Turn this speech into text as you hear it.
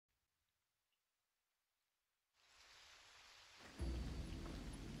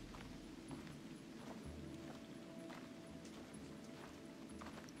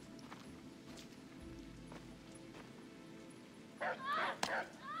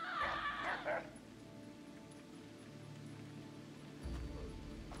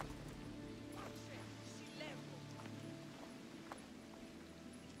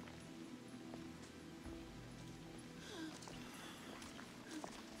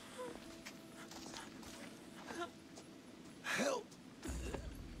help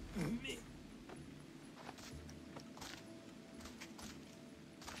me.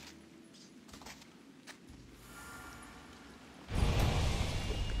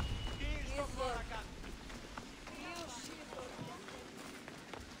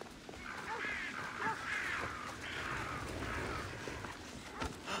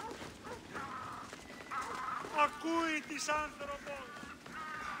 Acuiti, Sandro!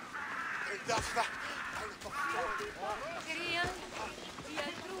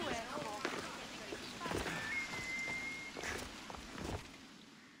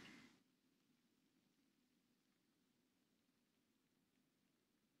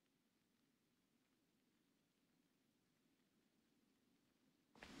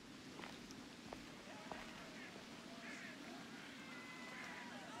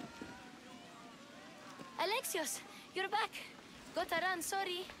 Alexios, you're back. Gotta run,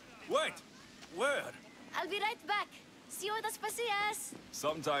 sorry. Wait! Where? I'll be right back. See you at Aspasias.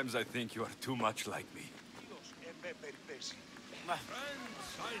 Sometimes I think you are too much like me. My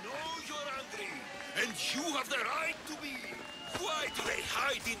friends, I know you're angry, and you have the right to be. Why do they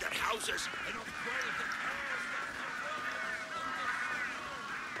hide in their houses and not dwell the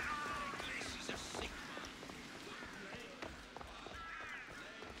This is a sick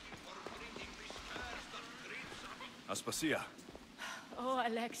Aspasia. Oh,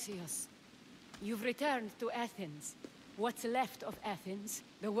 Alexios. You've returned to Athens. What's left of Athens,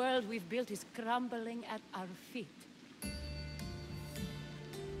 the world we've built is crumbling at our feet.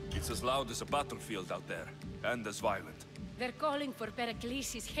 It's as loud as a battlefield out there, and as violent. They're calling for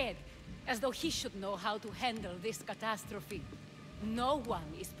Pericles' head, as though he should know how to handle this catastrophe. No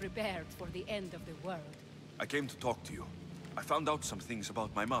one is prepared for the end of the world. I came to talk to you. I found out some things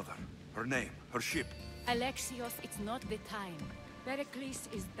about my mother. Her name, her ship. Alexios, it's not the time. Pericles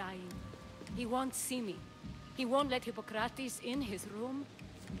is dying. He won't see me. He won't let Hippocrates in his room.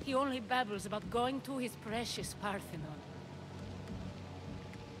 He only babbles about going to his precious Parthenon.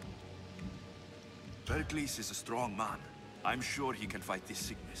 Pericles is a strong man. I'm sure he can fight this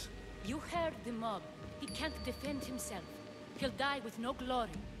sickness. You heard the mob. He can't defend himself. He'll die with no glory.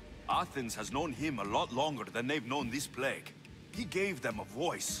 Athens has known him a lot longer than they've known this plague. He gave them a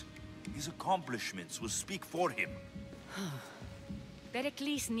voice. His accomplishments will speak for him.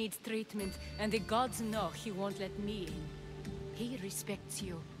 Pericles needs treatment, and the gods know he won't let me in. He respects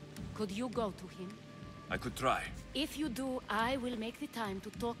you. Could you go to him? I could try. If you do, I will make the time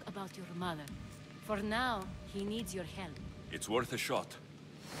to talk about your mother. For now, he needs your help. It's worth a shot.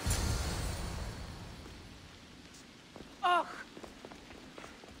 Oh!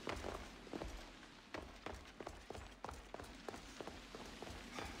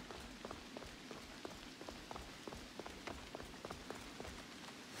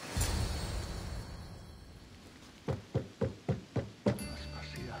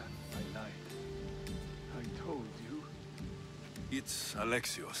 It's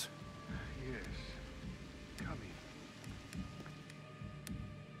Alexios. Yes. Come in.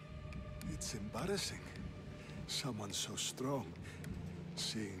 It's embarrassing. Someone so strong,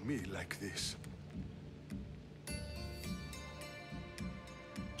 seeing me like this.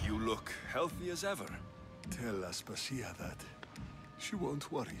 You look healthy as ever. Tell Aspasia that. She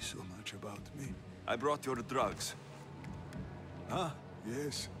won't worry so much about me. I brought your drugs. Ah,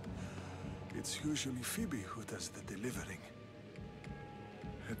 yes. It's usually Phoebe who does the delivering.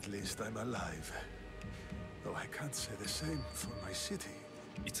 At least I'm alive. Though I can't say the same for my city.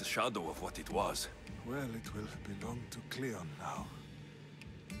 It's a shadow of what it was. Well, it will belong to Cleon now.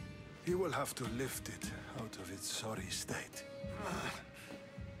 He will have to lift it out of its sorry state.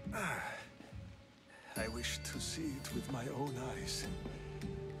 I wish to see it with my own eyes.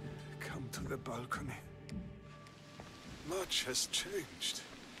 Come to the balcony. Much has changed.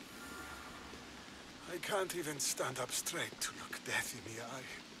 I can't even stand up straight to look death in the eye.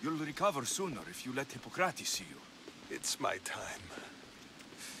 You'll recover sooner if you let Hippocrates see you. It's my time.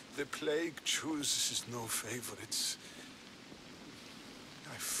 The plague chooses no favorites.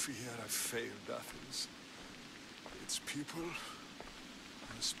 I fear I've failed Athens. Its people,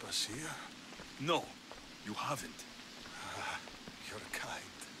 Aspasia. No, you haven't. You're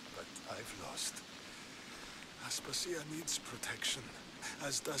kind, but I've lost. Aspasia needs protection,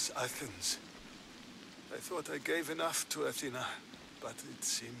 as does Athens. I thought I gave enough to Athena, but it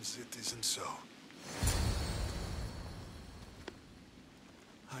seems it isn't so.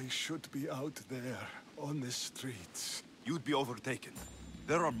 I should be out there, on the streets. You'd be overtaken.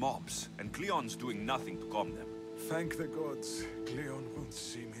 There are mobs, and Cleon's doing nothing to calm them. Thank the gods, Cleon won't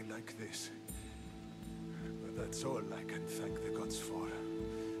see me like this. But that's all I can thank the gods for.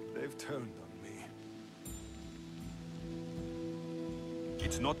 They've turned on me.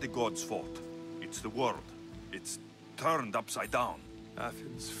 It's not the gods' fault. It's the world. It's turned upside down.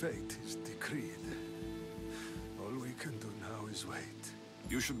 Athens' fate is decreed. All we can do now is wait.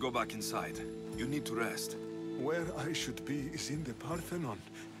 You should go back inside. You need to rest. Where I should be is in the Parthenon,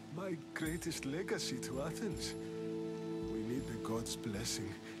 my greatest legacy to Athens. We need the gods'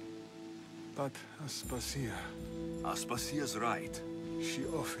 blessing. But Aspasia, Aspasia's right. she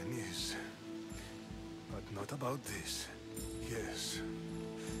often is. But not about this. Yes.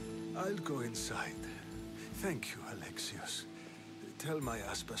 I'll go inside. Thank you, Alexios. Tell my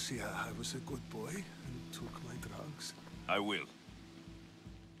Aspasia I was a good boy and took my drugs. I will.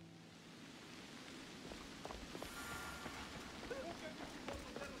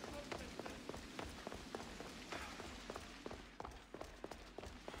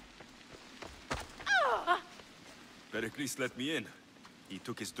 Pericles let me in. He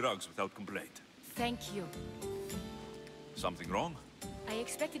took his drugs without complaint. Thank you. Something wrong? I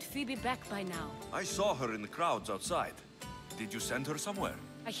expected Phoebe back by now. I saw her in the crowds outside. Did you send her somewhere?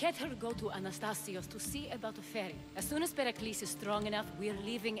 I had her go to Anastasios to see about a ferry. As soon as Pericles is strong enough, we're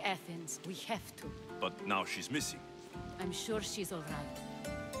leaving Athens. We have to. But now she's missing. I'm sure she's all right.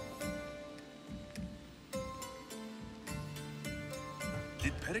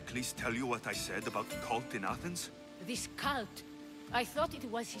 Did Pericles tell you what I said about the cult in Athens? This cult. I thought it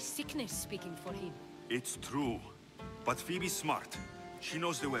was his sickness speaking for him. It's true. But Phoebe's smart. She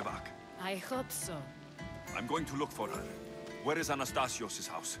knows the way back. I hope so. I'm going to look for her. Where is Anastasios'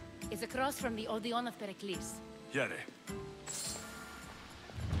 house? It's across from the Odeon of Pericles. Here.